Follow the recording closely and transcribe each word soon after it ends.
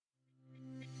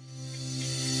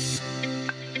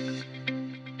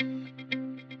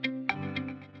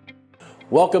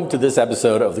Welcome to this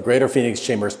episode of the Greater Phoenix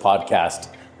Chambers podcast,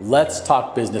 Let's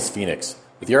Talk Business Phoenix,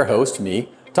 with your host, me,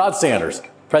 Todd Sanders,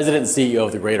 President and CEO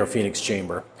of the Greater Phoenix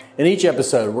Chamber. In each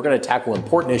episode, we're going to tackle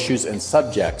important issues and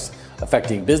subjects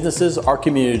affecting businesses, our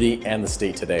community, and the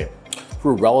state today.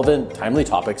 Through relevant, timely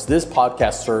topics, this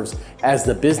podcast serves as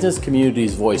the business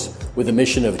community's voice with a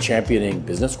mission of championing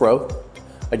business growth,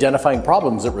 identifying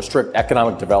problems that restrict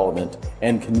economic development,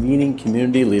 and convening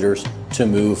community leaders to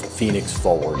move Phoenix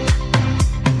forward.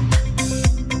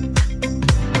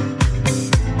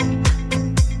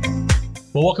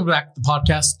 Well, welcome back to the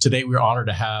podcast. Today, we're honored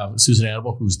to have Susan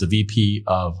Anable, who's the VP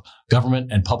of Government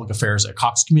and Public Affairs at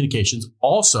Cox Communications,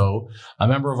 also a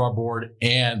member of our board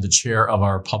and the chair of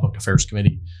our Public Affairs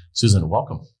Committee. Susan,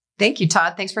 welcome. Thank you,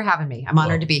 Todd. Thanks for having me. I'm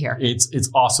honored to be here. It's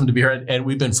awesome to be here. And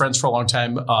we've been friends for a long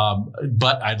time.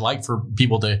 But I'd like for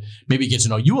people to maybe get to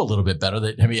know you a little bit better,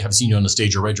 that maybe have seen you on the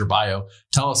stage or read your bio.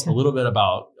 Tell us a little bit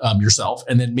about yourself,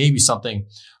 and then maybe something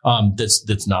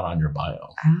that's not on your bio.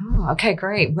 Oh, okay,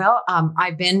 great. Well,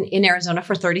 I've been in Arizona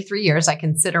for 33 years. I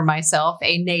consider myself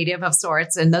a native of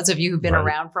sorts. And those of you who've been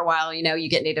around for a while, you know,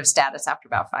 you get native status after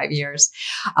about 5 years.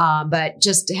 But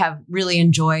just have really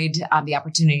enjoyed the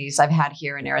opportunities I've had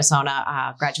here in Arizona.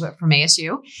 Graduate from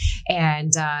ASU,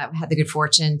 and had the good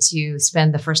fortune to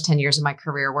spend the first 10 years of my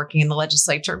career working in the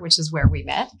legislature, which is where we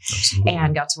met. Absolutely.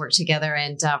 And got to work together.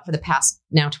 And for the past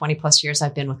now 20 plus years,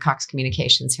 I've been with Cox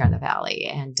Communications here in the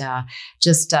Valley, and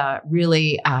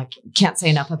really can't say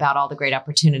enough about all the great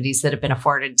opportunities that have been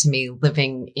afforded to me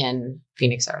living in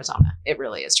Phoenix, Arizona. It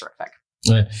really is terrific.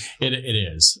 It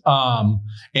is.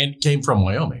 And came from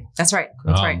Wyoming. That's right.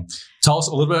 That's right. Tell us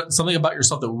a little bit, something about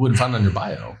yourself that we wouldn't find on your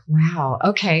bio. Wow.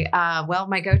 Okay. Well,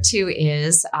 my go-to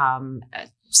is a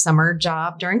summer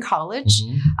job during college.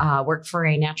 Worked for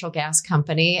a natural gas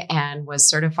company and was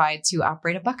certified to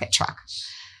operate a bucket truck.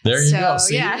 There you go.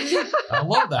 See? Yeah. I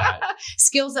love that.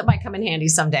 Skills that might come in handy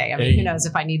someday. I mean, who knows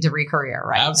if I need to re-career,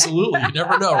 right? Absolutely. You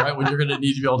never know, right? When you're going to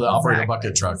need to be able to operate a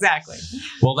bucket truck. Exactly.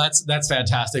 Well, that's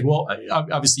fantastic. Well,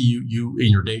 obviously you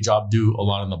in your day job do a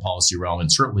lot in the policy realm,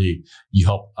 and certainly you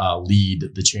help lead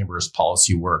the Chamber's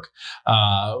policy work.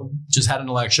 Just had an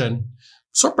election.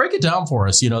 So break it down for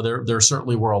us. You know, there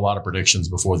certainly were a lot of predictions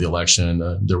before the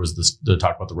election. There was the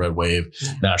talk about the red wave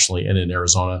nationally and in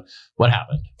Arizona. What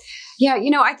happened? Yeah,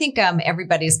 you know, I think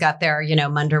everybody's got their,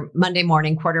 Monday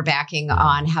morning quarterbacking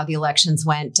on how the elections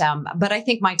went. But I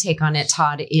think my take on it,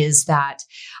 Todd, is that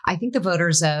I think the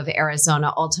voters of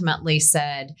Arizona ultimately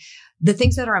said the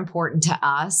things that are important to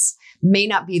us may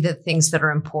not be the things that are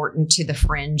important to the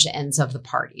fringe ends of the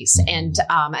parties. And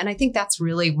I think that's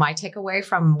really my takeaway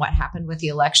from what happened with the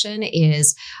election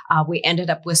is we ended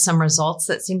up with some results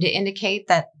that seem to indicate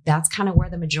that that's kind of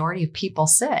where the majority of people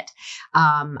sit.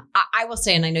 I will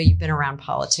say, and I know you've been around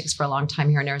politics for a long time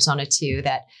here in Arizona too,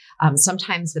 that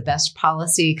sometimes the best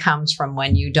policy comes from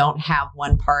when you don't have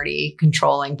one party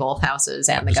controlling both houses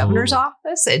and the governor's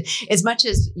office. And as much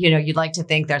as, you'd like to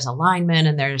think there's alignment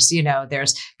and there's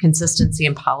consistency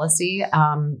in policy,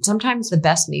 sometimes the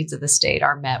best needs of the state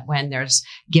are met when there's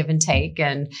give and take,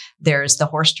 and there's the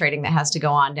horse trading that has to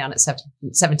go on down at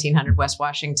 1700 West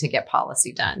Washington to get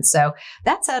policy done. So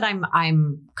that said,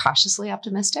 I'm cautiously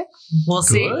optimistic. We'll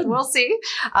see. We'll see.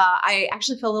 I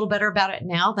actually feel a little better about it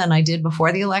now than I did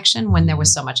before the election, when there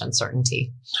was so much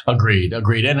uncertainty. Agreed.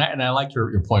 And I like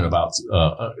your point about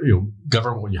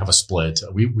government when you have a split.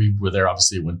 We were there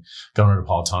obviously when Governor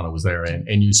Napolitano was there,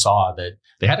 and you saw that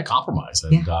they had to compromise,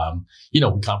 and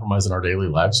we compromise in our daily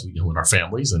lives, in our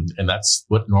families, and that's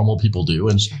what normal people do,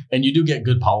 and you do get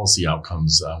good policy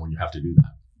outcomes when you have to do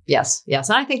that. Yes.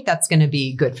 And I think that's going to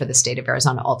be good for the state of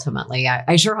Arizona ultimately.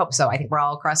 I sure hope so. I think we're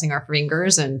all crossing our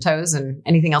fingers and toes and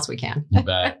anything else we can. You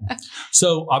bet.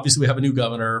 So obviously we have a new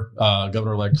governor,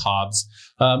 Governor-elect Hobbs.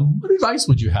 What advice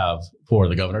would you have for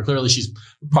the governor? Clearly she's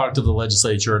a product of the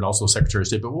legislature and also Secretary of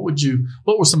State, but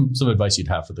what were some advice you'd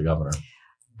have for the governor?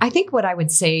 I think what I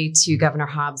would say to Governor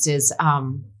Hobbs is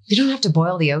you don't have to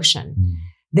boil the ocean.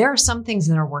 There are some things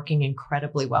that are working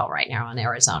incredibly well right now in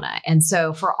Arizona. And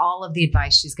so for all of the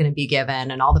advice she's going to be given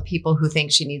and all the people who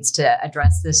think she needs to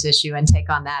address this issue and take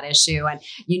on that issue, and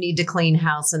you need to clean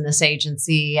house in this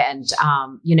agency and,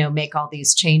 make all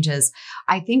these changes,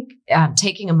 I think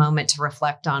taking a moment to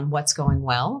reflect on what's going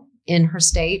well in her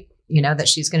state, that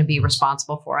she's going to be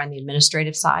responsible for on the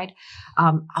administrative side.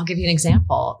 I'll give you an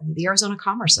example. The Arizona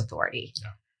Commerce Authority,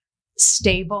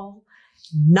 stable,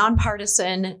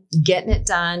 nonpartisan, getting it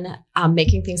done,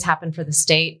 making things happen for the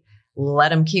state. let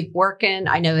them keep working.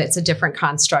 I know it's a different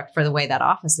construct for the way that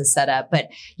office is set up, but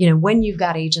when you've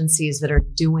got agencies that are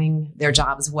doing their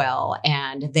jobs well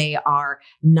and they are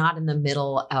not in the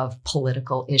middle of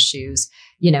political issues,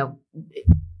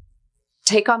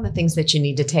 take on the things that you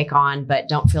need to take on, but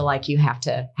don't feel like you have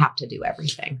to do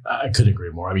everything. I couldn't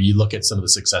agree more. I mean, you look at some of the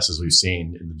successes we've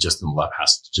seen in the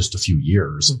past just a few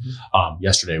years. Mm-hmm.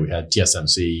 Yesterday we had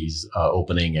TSMC's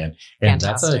opening, and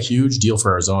that's a huge deal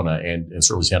for Arizona. And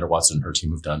certainly Sandra Watson and her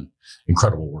team have done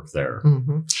incredible work there.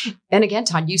 Mm-hmm. And again,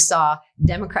 Todd, you saw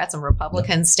Democrats and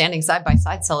Republicans standing side by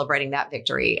side celebrating that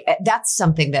victory. That's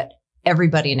something that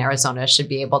everybody in Arizona should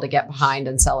be able to get behind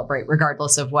and celebrate,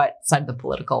 regardless of what side of the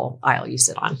political aisle you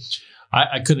sit on.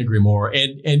 I couldn't agree more.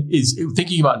 And is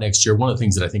thinking about next year, one of the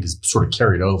things that I think is sort of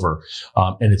carried over,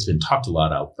 and it's been talked a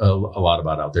lot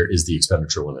about out there, is the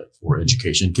expenditure limit for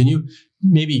education. Can you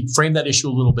maybe frame that issue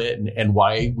a little bit and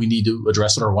why we need to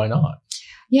address it or why not?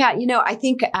 Yeah, I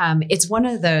think it's one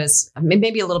of those,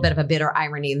 maybe a little bit of a bitter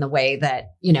irony in the way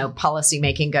that,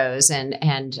 policymaking goes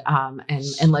and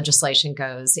legislation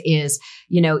goes is,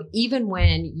 even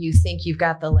when you think you've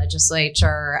got the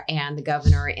legislature and the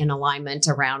governor in alignment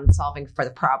around solving for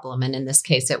the problem, and in this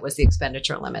case, it was the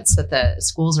expenditure limits that the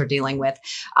schools are dealing with,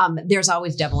 there's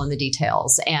always devil in the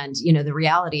details. And, the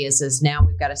reality is now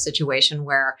we've got a situation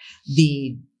where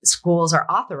the schools are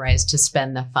authorized to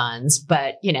spend the funds,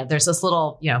 but there's this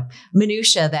little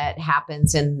minutia that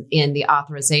happens in the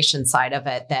authorization side of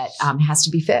it that has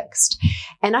to be fixed.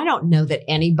 And I don't know that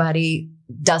anybody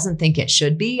doesn't think it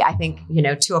should be. I think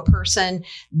to a person,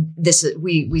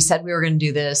 we said we were going to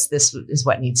do this. This is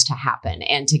what needs to happen,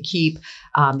 and to keep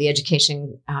the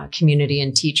education community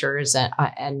and teachers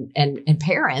and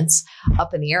parents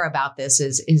up in the air about this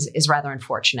is rather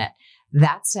unfortunate.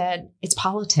 That said, it's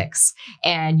politics,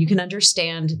 and you can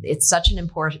understand it's such an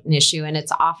important issue, and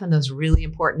it's often those really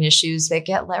important issues that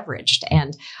get leveraged.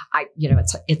 And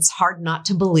it's hard not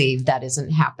to believe that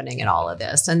isn't happening in all of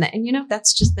this. And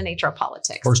that's just the nature of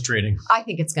politics. Horse trading. I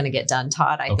think it's going to get done,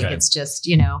 Todd. I think it's just,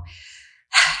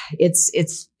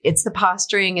 it's the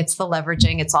posturing, it's the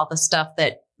leveraging, it's all the stuff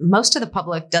that most of the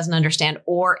public doesn't understand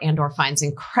or finds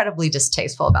incredibly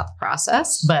distasteful about the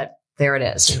process. But there it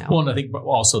is. Well, and I think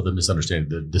also the misunderstanding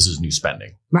that this is new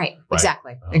spending. Right.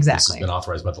 Exactly. This has been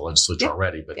authorized by the legislature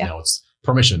already, but now it's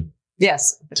permission.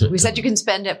 Yes. We said you can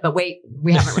spend it, but wait,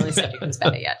 we haven't really said you can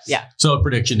spend it yet. Yeah. So a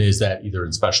prediction is that either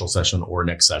in special session or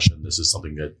next session, this is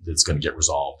something that's going to get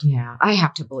resolved. Yeah. I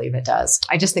have to believe it does.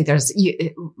 I just think there's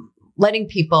letting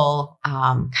people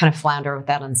kind of flounder with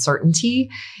that uncertainty,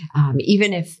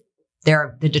 even if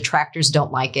the detractors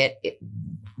don't like it,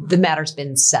 the matter's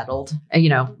been settled,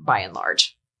 by and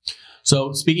large.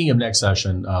 So speaking of next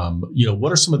session,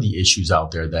 what are some of the issues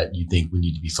out there that you think we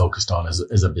need to be focused on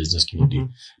as a business community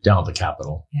down at the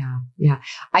Capitol? Yeah.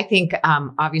 I think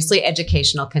obviously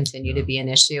education will continue to be an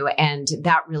issue, and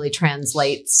that really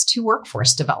translates to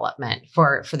workforce development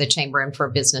for the chamber and for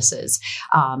businesses.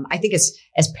 I think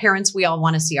as parents, we all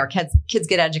want to see our kids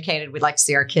get educated. We'd like to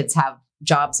see our kids have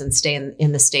jobs and stay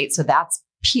in the state. So that's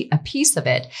a piece of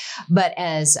it. But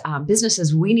as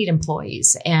businesses, we need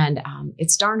employees, and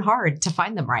it's darn hard to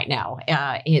find them right now.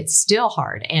 It's still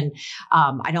hard. And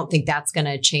I don't think that's going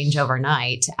to change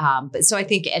overnight. But so I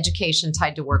think education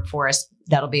tied to workforce,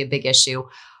 that'll be a big issue.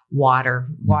 Water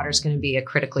is going to be a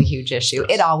critically huge issue.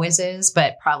 It always is,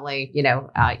 but probably,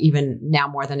 even now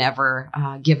more than ever,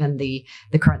 given the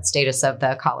current status of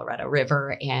the Colorado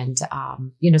River. And,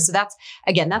 so that's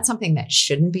something that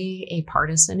shouldn't be a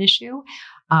partisan issue.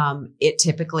 It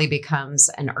typically becomes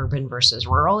an urban versus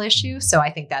rural issue. So I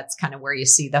think that's kind of where you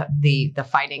see the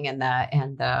fighting and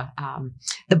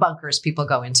the bunkers people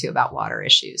go into about water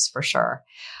issues for sure.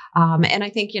 And I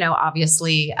think,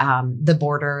 obviously, the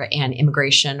border and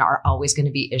immigration are always going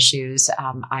to be issues.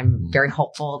 I'm very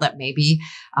hopeful that maybe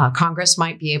Congress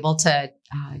might be able to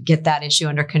get that issue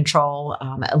under control,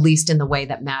 at least in the way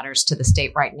that matters to the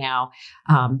state right now.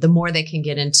 The more they can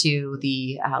get into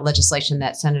the legislation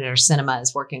that Senator Sinema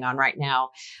is working on right now,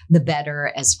 the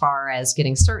better as far as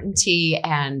getting certainty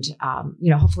and,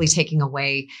 hopefully taking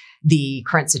away the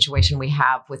current situation we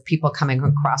have with people coming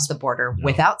across the border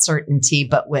without certainty,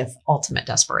 but with ultimate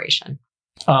desperation.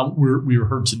 We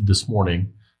heard this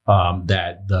morning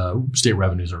that the state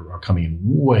revenues are coming in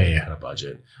way ahead of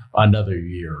budget. Another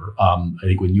year. I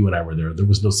think when you and I were there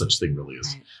was no such thing really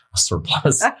as a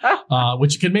surplus,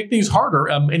 which can make things harder.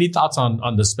 Any thoughts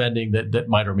on the spending that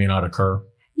might or may not occur?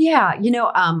 Yeah,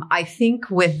 I think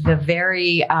with the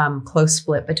very close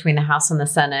split between the House and the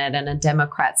Senate and a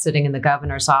Democrat sitting in the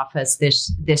governor's office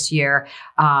this year,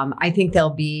 I think there'll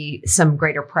be some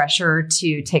greater pressure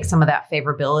to take some of that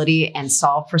favorability and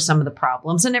solve for some of the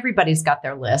problems. And everybody's got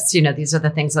their lists. These are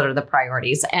the things that are the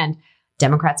priorities. And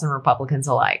Democrats and Republicans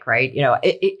alike, right?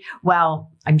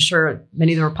 While I'm sure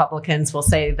many of the Republicans will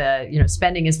say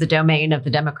spending is the domain of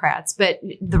the Democrats, but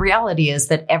the reality is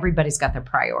that everybody's got their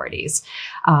priorities.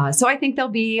 So I think there'll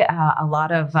be a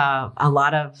lot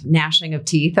of gnashing of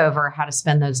teeth over how to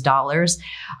spend those dollars.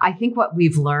 I think what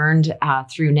we've learned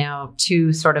through now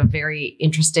two sort of very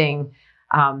interesting,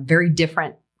 very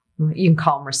different, you can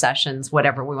call them recessions,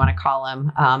 whatever we want to call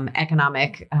them,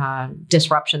 economic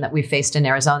disruption that we faced in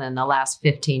Arizona in the last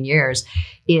 15 years,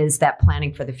 is that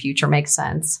planning for the future makes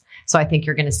sense. So I think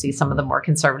you're going to see some of the more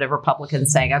conservative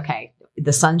Republicans saying, okay,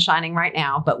 the sun's shining right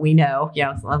now, but we know,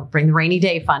 bring the rainy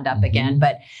day fund up again.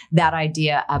 But that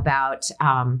idea about,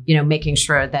 making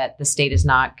sure that the state is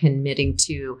not committing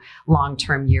to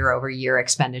long-term year-over-year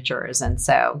expenditures. And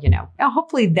so,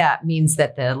 hopefully that means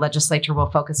that the legislature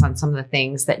will focus on some of the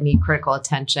things that need critical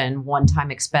attention,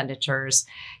 one-time expenditures.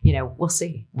 We'll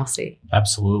see.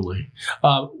 Absolutely.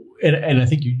 And I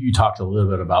think you talked a little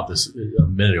bit about this a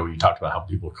minute ago. You talked about how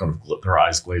people kind of their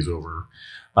eyes glaze over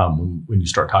when you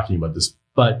start talking about this.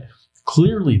 But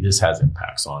clearly this has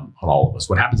impacts on all of us.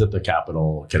 What happens at the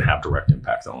Capitol can have direct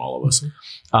impacts on all of us.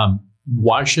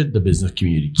 Why should the business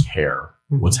community care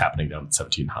what's happening down at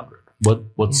 1700?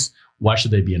 Why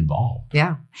should they be involved?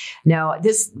 Yeah, no,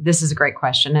 this is a great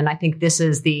question. And I think this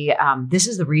is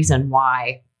the reason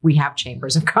why we have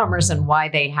chambers of commerce and why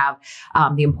they have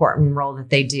the important role that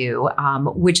they do,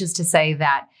 which is to say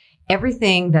that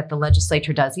everything that the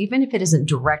legislature does, even if it isn't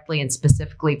directly and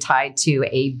specifically tied to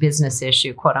a business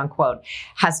issue, quote unquote,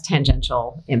 has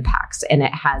tangential impacts, and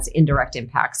it has indirect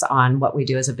impacts on what we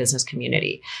do as a business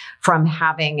community. From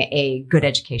having a good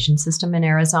education system in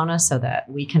Arizona so that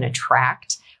we can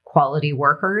attract quality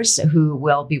workers who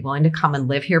will be willing to come and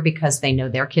live here because they know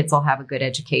their kids will have a good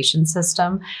education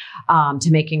system, to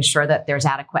making sure that there's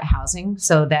adequate housing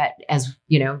so that, as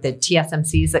the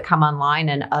TSMCs that come online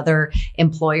and other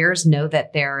employers know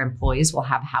that their employees will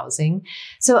have housing.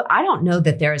 So I don't know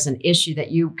that there is an issue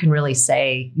that you can really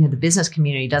say, the business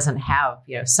community doesn't have,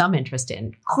 some interest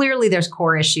in. Clearly there's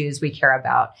core issues we care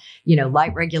about,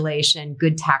 light regulation,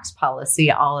 good tax policy,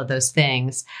 all of those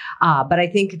things. But I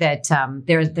think that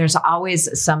there's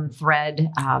always some thread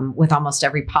with almost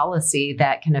every policy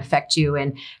that can affect you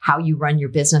and how you run your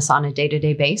business on a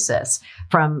day-to-day basis,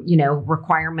 from,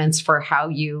 requirements for how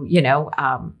you,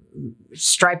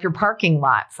 stripe your parking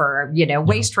lot, for,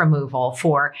 waste removal,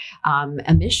 for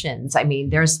emissions. I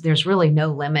mean, there's really no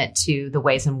limit to the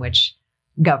ways in which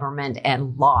government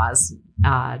and laws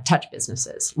touch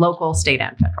businesses, local, state,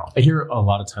 and federal. I hear a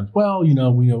lot of times, well, we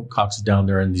know Cox is down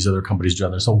there and these other companies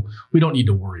down there, so we don't need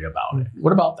to worry about it.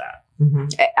 What about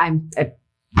that?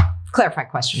 Clarify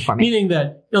question for me. Meaning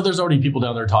that, there's already people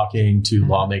down there talking to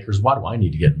lawmakers. Why do I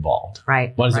need to get involved?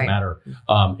 Right. Why does it matter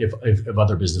if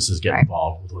other businesses get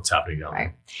involved with what's happening down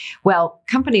there? Well,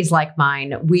 companies like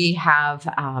mine, we have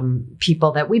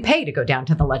people that we pay to go down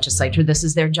to the legislature. This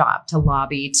is their job, to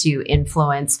lobby, to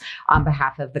influence on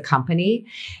behalf of the company.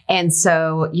 And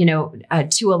so,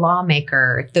 to a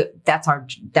lawmaker, that's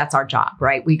our job,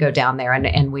 right? We go down there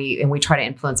and we try to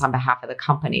influence on behalf of the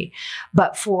company.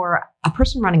 But for a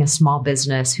person running a small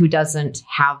business who doesn't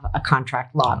have a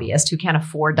contract lobbyist, who can't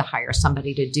afford to hire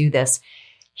somebody to do this,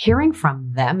 hearing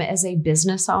from them as a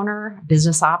business owner,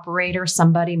 business operator,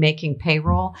 somebody making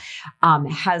payroll,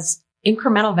 has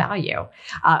incremental value.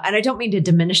 And I don't mean to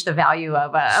diminish the value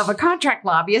of a contract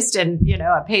lobbyist and,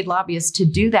 a paid lobbyist to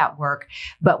do that work.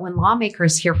 But when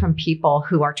lawmakers hear from people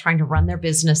who are trying to run their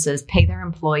businesses, pay their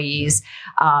employees,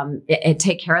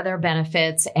 take care of their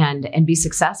benefits and be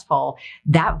successful,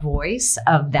 that voice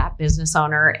of that business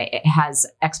owner has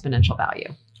exponential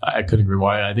value. I couldn't agree more.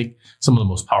 I think some of the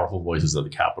most powerful voices of the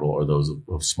Capitol are those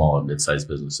of small and mid-sized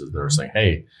businesses that are saying,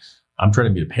 hey, I'm trying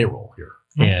to meet a payroll here.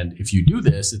 And if you do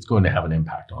this, it's going to have an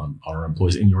impact on our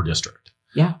employees in your district.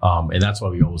 Yeah. And that's why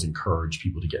we always encourage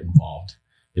people to get involved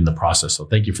in the process. So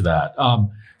thank you for that.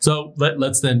 So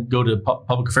let's then go to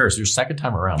public affairs. Your second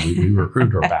time around, we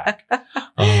recruited her back.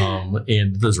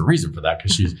 And there's a reason for that,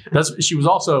 because she was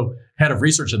also head of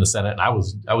research in the Senate, and I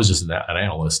was just an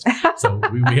analyst. So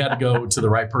we had to go to the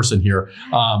right person here.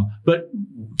 But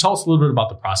tell us a little bit about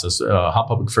the process, how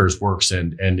public affairs works,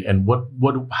 and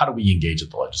how do we engage at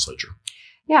the legislature?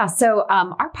 Yeah. So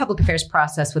our public affairs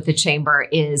process with the chamber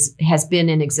has been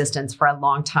in existence for a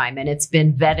long time, and it's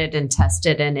been vetted and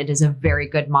tested, and it is a very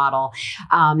good model.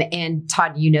 And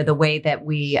Todd, the way that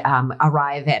we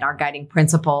arrive at our guiding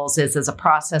principles is as a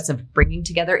process of bringing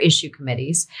together issue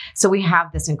committees. So we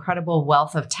have this incredible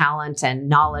wealth of talent and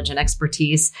knowledge and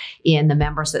expertise in the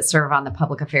members that serve on the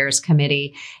public affairs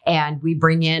committee. And we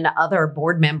bring in other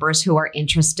board members who are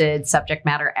interested, subject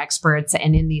matter experts,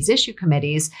 and in these issue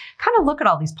committees, kind of look at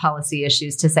all these policy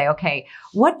issues to say, okay,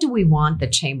 what do we want the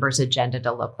chamber's agenda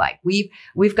to look like?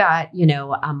 We've got,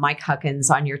 Mike Huckins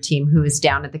on your team who is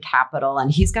down at the Capitol, and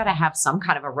he's got to have some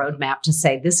kind of a roadmap to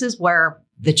say, this is where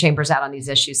the chamber's at on these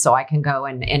issues, so I can go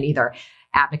and either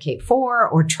advocate for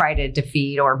or try to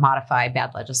defeat or modify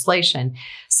bad legislation.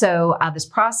 So this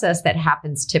process that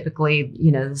happens typically,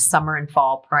 the summer and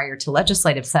fall prior to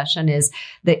legislative session is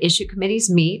the issue committees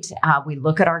meet. We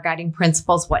look at our guiding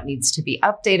principles, what needs to be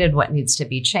updated, what needs to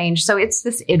be changed. So it's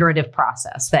this iterative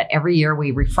process that every year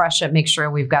we refresh it, make sure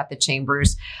we've got the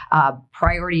chamber's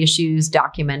priority issues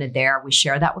documented there. We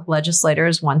share that with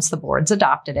legislators once the board's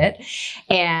adopted it.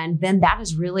 And then that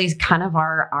is really kind of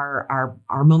our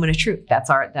moment of truth.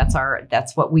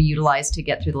 That's what we utilize to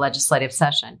get through the legislative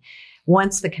session.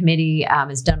 Once the committee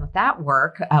is done with that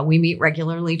work, we meet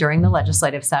regularly during the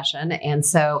legislative session. And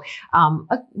so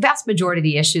a vast majority of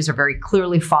the issues are very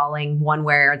clearly falling one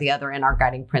way or the other in our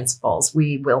guiding principles.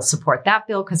 We will support that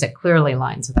bill because it clearly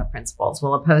aligns with our principles.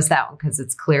 We'll oppose that one because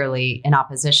it's clearly in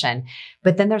opposition.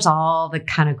 But then there's all the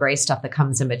kind of gray stuff that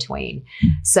comes in between.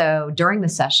 So during the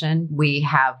session, we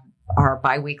have our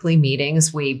biweekly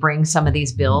meetings. We bring some of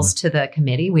these bills to the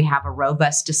committee. We have a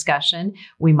robust discussion.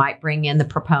 We might bring in the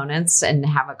proponents and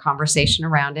have a conversation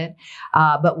around it.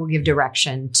 But we'll give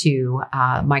direction to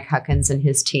Mike Huckins and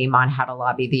his team on how to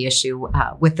lobby the issue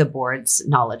with the board's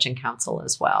knowledge and counsel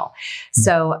as well.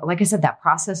 So, like I said, that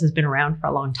process has been around for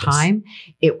a long time.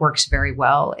 It works very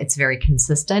well. It's very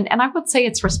consistent. And I would say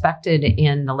it's respected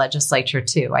in the legislature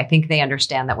too. I think they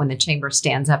understand that when the chamber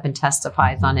stands up and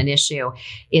testifies on an issue,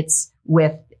 it's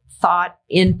with thought,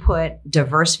 input,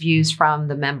 diverse views from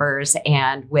the members,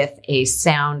 and with a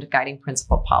sound guiding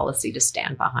principle policy to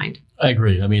stand behind. I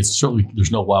agree. I mean, it's certainly,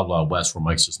 there's no wild, wild west where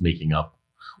Mike's just making up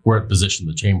what position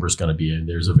the chamber is going to be in.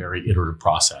 There's a very iterative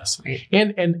process. Right.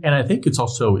 And I think it's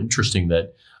also interesting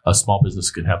that a small business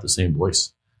can have the same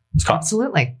voice.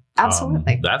 Absolutely.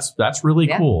 Absolutely. That's really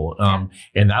cool.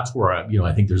 And that's where,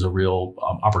 I think there's a real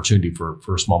opportunity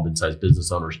for small, mid-sized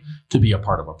business owners to be a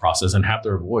part of a process and have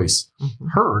their voice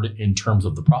heard in terms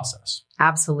of the process.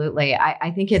 Absolutely.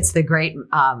 I think it's the great,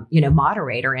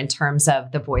 moderator in terms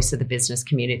of the voice of the business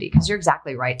community, because you're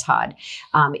exactly right, Todd.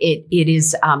 It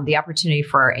is the opportunity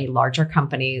for a larger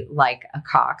company like a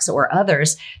Cox or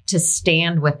others to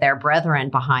stand with their brethren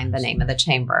behind the name of the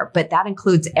chamber. But that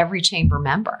includes every chamber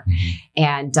member.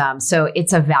 And so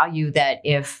it's a value that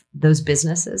if those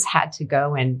businesses had to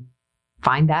go and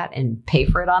find that and pay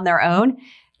for it on their own,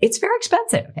 it's very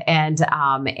expensive. And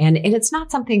it's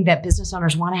not something that business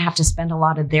owners want to have to spend a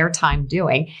lot of their time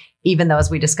doing, even though, as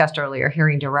we discussed earlier,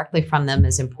 hearing directly from them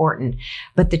is important.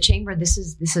 But the chamber, this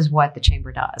is what the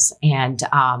chamber does. And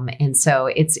so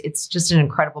it's just an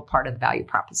incredible part of the value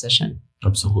proposition.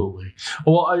 Absolutely.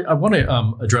 Well, I want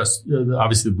to address,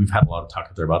 obviously, we've had a lot of talk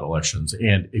out there about elections.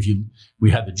 And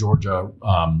we had the Georgia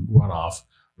runoff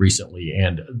recently,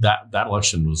 and that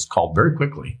election was called very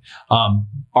quickly.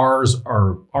 Our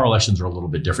elections are a little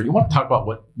bit different. You want to talk about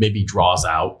what maybe draws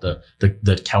out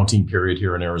the counting period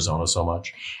here in Arizona so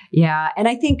much? Yeah. And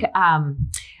I think,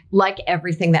 like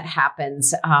everything that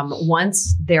happens,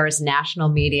 once there is national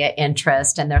media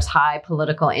interest and there's high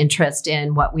political interest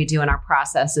in what we do in our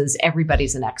processes,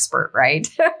 everybody's an expert, right?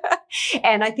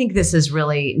 And I think this is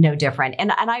really no different.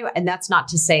 And that's not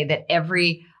to say that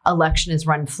every election is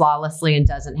run flawlessly and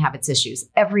doesn't have its issues.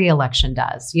 Every election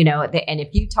does, and if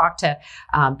you talk to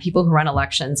people who run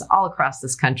elections all across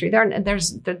this country,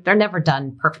 they're never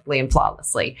done perfectly and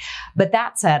flawlessly. But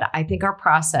that said, I think our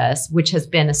process, which has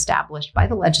been established by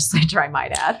the legislature, I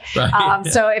might add. Right.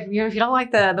 So if you don't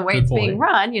like the way it's being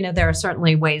run, there are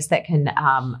certainly ways that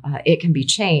it can be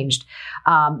changed.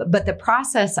 But the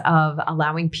process of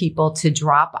allowing people to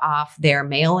drop off their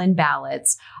mail-in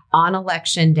ballots on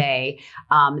election day,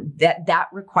 that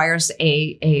requires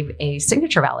a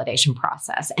signature validation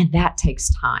process, and that takes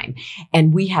time.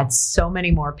 And we had so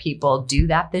many more people do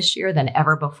that this year than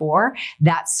ever before.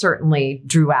 That certainly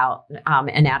drew out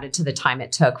and added to the time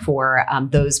it took for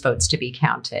those votes to be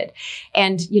counted.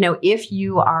 And, if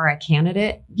you are a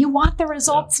candidate, you want the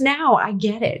results now. I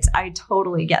get it. I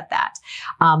totally get that.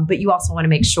 But you also want to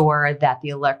make sure that the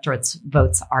electorate's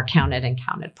votes are counted and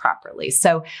counted properly.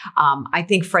 So I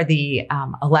think for the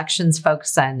elections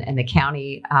folks and the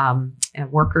county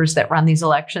workers that run these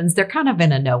elections, they're kind of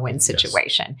in a no-win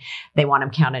situation. Yes. They want them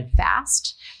counted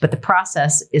fast, but the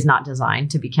process is not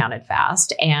designed to be counted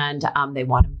fast, and they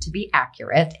want them to be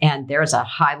accurate. And there's a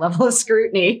high level of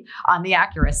scrutiny on the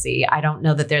accuracy. I don't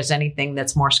know that there's anything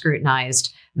that's more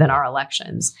scrutinized than our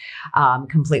elections,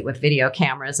 complete with video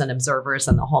cameras and observers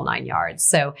and the whole 9 yards.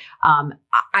 So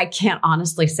I can't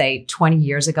honestly say 20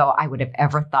 years ago I would have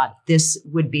ever thought this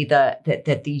would be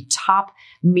the top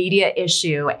media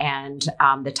issue and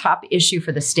the top issue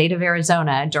for the state of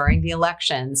Arizona during the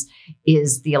elections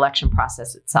is the election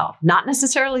process itself. Not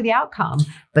necessarily the outcome,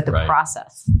 but the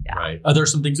process. Yeah. Right. Are there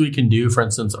some things we can do, for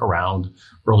instance, around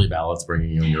early ballots,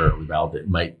 bringing in your early ballot that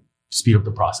might speed up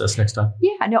the process next time?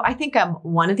 Yeah, no, I think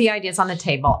one of the ideas on the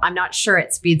table, I'm not sure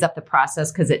it speeds up the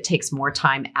process because it takes more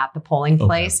time at the polling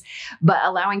place, but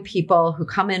allowing people who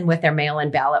come in with their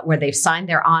mail-in ballot where they've signed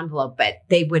their envelope, but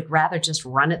they would rather just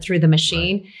run it through the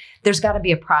machine. Right. There's got to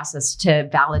be a process to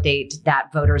validate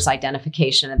that voter's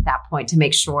identification at that point to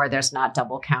make sure there's not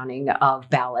double counting of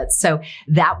ballots. So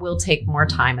that will take more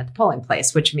time at the polling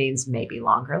place, which means maybe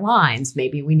longer lines.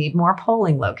 Maybe we need more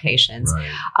polling locations.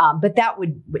 Right. But that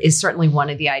is certainly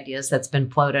one of the ideas that's been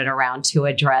floated around to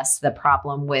address the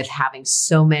problem with having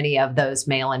so many of those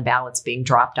mail-in ballots being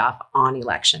dropped off on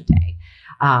election day.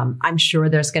 I'm sure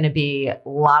there's going to be a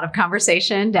lot of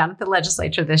conversation down at the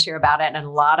legislature this year about it, and a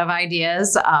lot of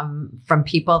ideas from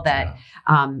people that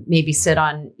maybe sit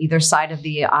on either side of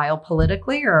the aisle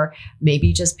politically, or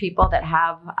maybe just people that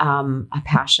have a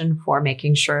passion for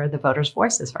making sure the voters'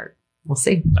 voice is heard. We'll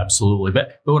see. Absolutely.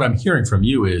 But what I'm hearing from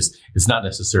you is it's not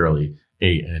necessarily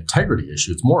an integrity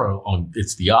issue. It's more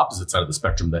it's the opposite side of the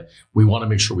spectrum, that we want to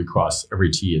make sure we cross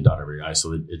every T and dot every I, so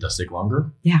that it does take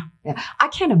longer. Yeah. I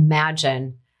can't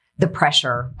imagine the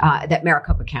pressure that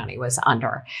Maricopa County was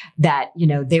under, that,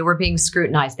 they were being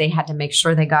scrutinized. They had to make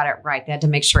sure they got it right. They had to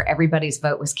make sure everybody's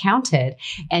vote was counted.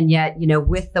 And yet,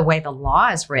 with the way the law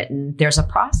is written, there's a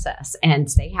process, and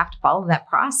they have to follow that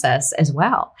process as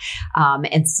well.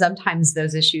 And sometimes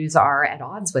those issues are at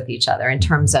odds with each other in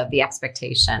terms of the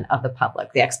expectation of the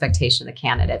public, the expectation of the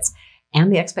candidates, and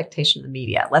the expectation of the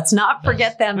media. Let's not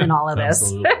forget them in all of this.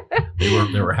 Absolutely.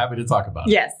 They were happy to talk about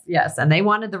it. Yes. And they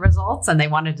wanted the results, and they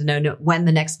wanted to know when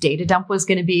the next data dump was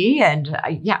going to be. And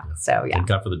Thank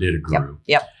God for the data guru.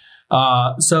 Yep.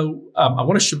 So I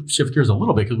want to shift gears a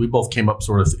little bit, because we both came up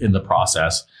sort of in the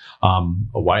process a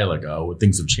while ago.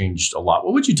 Things have changed a lot.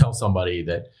 What would you tell somebody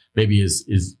that maybe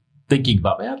is thinking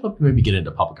about, maybe get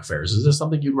into public affairs? Is this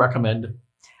something you'd recommend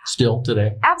still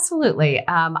today? Absolutely.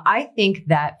 I think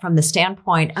that from the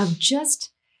standpoint of just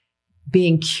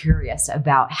being curious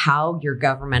about how your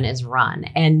government is run,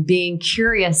 and being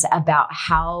curious about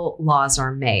how laws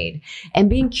are made, and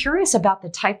being curious about the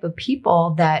type of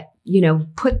people that,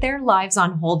 put their lives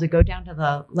on hold to go down to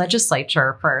the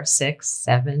legislature for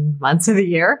 6-7 months of the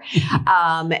year.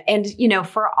 And,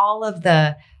 for all of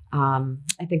the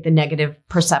I think the negative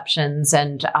perceptions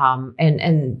and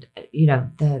the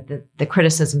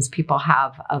criticisms people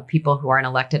have of people who are in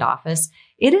elected office,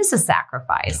 it is a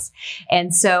sacrifice.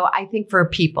 And so I think for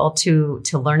people to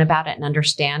learn about it and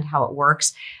understand how it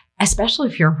works, especially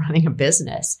if you're running a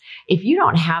business, if you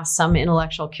don't have some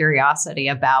intellectual curiosity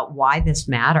about why this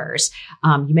matters,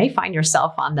 you may find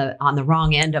yourself on the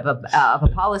wrong end of a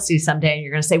policy someday, and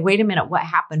you're going to say, "Wait a minute, what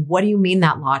happened? What do you mean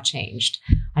that law changed?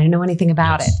 I didn't know anything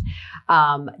about it."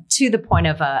 To the point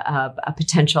of a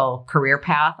potential career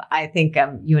path, I think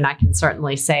you and I can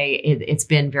certainly say it's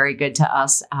been very good to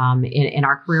us in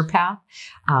our career path.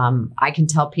 I can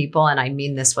tell people, and I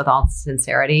mean this with all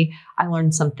sincerity, I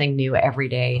learned something new every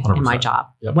day 100%. In my job,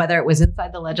 whether it was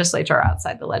inside the legislature or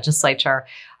outside the legislature.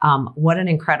 What an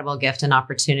incredible gift and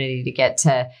opportunity to get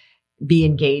to be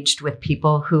engaged with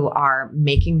people who are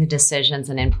making the decisions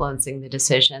and influencing the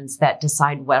decisions that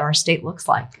decide what our state looks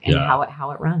like and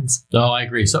how it runs. No, I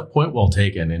agree. So point well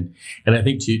taken. And I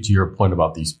think to your point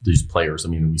about these players, I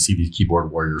mean, we see these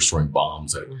keyboard warriors throwing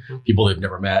bombs at people they've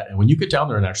never met. And when you get down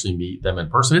there and actually meet them in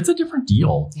person, it's a different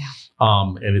deal. Yeah.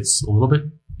 And it's a little bit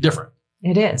different.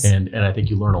 It is. And I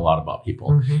think you learn a lot about people.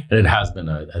 And it has been,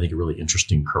 I think, a really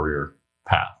interesting career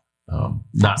path.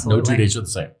 No 2 days are the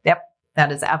same. Yep,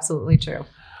 that is absolutely true.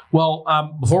 Well,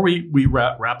 before we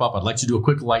wrap up, I'd like to do a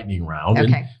quick lightning round.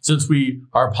 Okay. And since we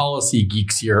are policy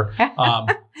geeks here,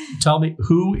 tell me,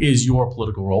 who is your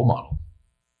political role model?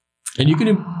 And you can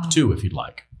do two if you'd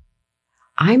like.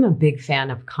 I'm a big fan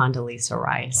of Condoleezza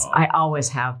Rice. I always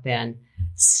have been.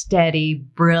 Steady,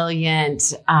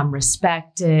 brilliant,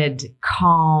 respected,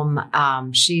 calm.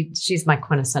 She's my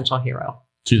quintessential hero.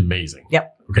 She's amazing.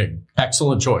 Yep. Okay.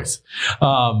 Excellent choice.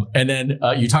 And then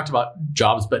you talked about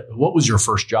jobs, but what was your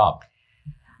first job?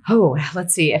 Oh,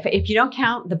 let's see. If you don't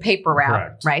count the paper route,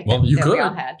 correct. Right? Well, you could. We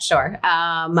all had, sure.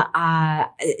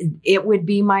 It would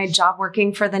be my job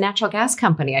working for the natural gas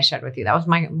company I shared with you. That was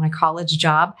my college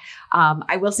job.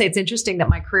 I will say it's interesting that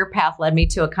my career path led me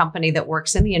to a company that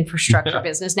works in the infrastructure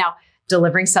business. Now,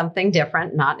 delivering something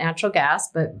different, not natural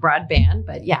gas, but broadband.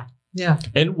 But yeah.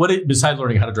 And besides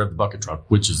learning how to drive the bucket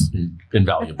truck, which is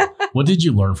invaluable, what did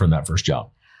you learn from that first job?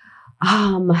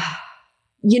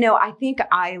 I think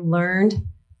I learned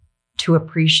to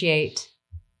appreciate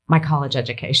my college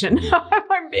education. If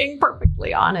I'm being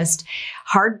perfectly honest.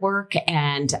 Hard work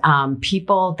and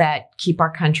people that keep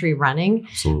our country running.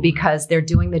 Absolutely. Because they're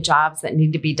doing the jobs that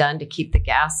need to be done to keep the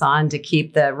gas on, to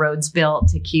keep the roads built,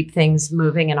 to keep things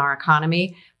moving in our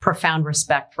economy. Profound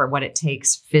respect for what it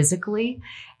takes physically.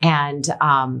 And,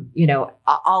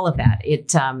 all of that.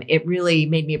 It really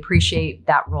made me appreciate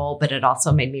that role, but it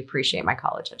also made me appreciate my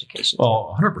college education.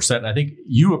 Well, 100%. And I think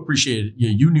you appreciated,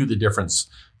 you knew the difference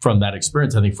from that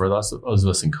experience. I think for us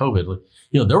in COVID,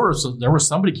 there was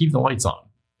somebody keeping the lights on.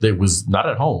 That was not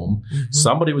at home. Mm-hmm.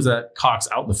 Somebody was at Cox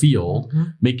out in the field,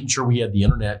 making sure we had the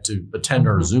internet to attend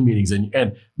our Zoom meetings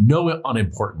and no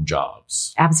unimportant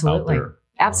jobs. Absolutely. Out there.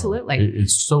 Absolutely.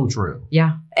 It's so true.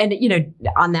 Yeah. And,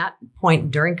 on that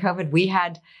point during COVID, we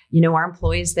had, our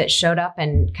employees that showed up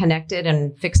and connected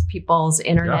and fixed people's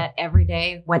internet every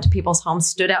day, went to people's homes,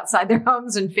 stood outside their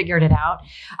homes and figured it out.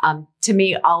 To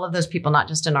me, all of those people, not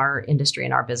just in our industry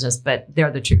and our business, but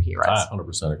they're the true heroes. I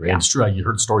 100% agree. Yeah. It's true. You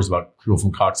heard stories about people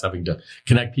from Cox having to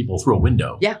connect people through a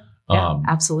window. Yeah.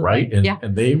 Absolutely. Right.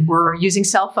 And they were using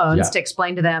cell phones to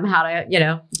explain to them how to,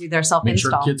 do their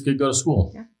self-install. Make sure kids could go to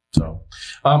school. Yeah. So,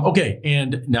 okay.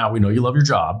 And now we know you love your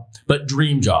job, but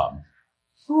dream job.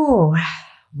 Oh,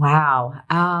 wow.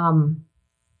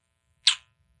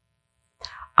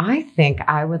 I think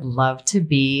I would love to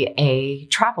be a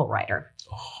travel writer.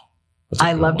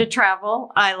 I love to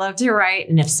travel. I love to write.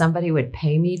 And if somebody would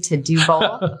pay me to do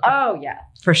both,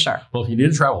 for sure. Well, if you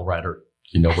need a travel writer,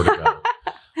 you know where to go.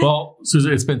 Well,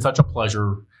 Susan, it's been such a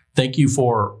pleasure. Thank you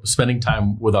for spending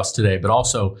time with us today, but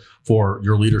also for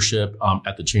your leadership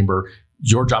at the Chamber.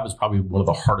 Your job is probably one of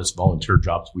the hardest volunteer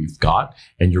jobs we've got,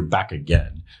 and you're back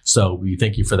again. So we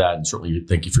thank you for that, and certainly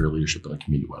thank you for your leadership at a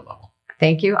community-wide level.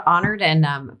 Thank you. Honored and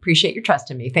appreciate your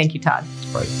trust in me. Thank you, Todd.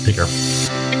 All right. Take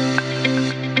care.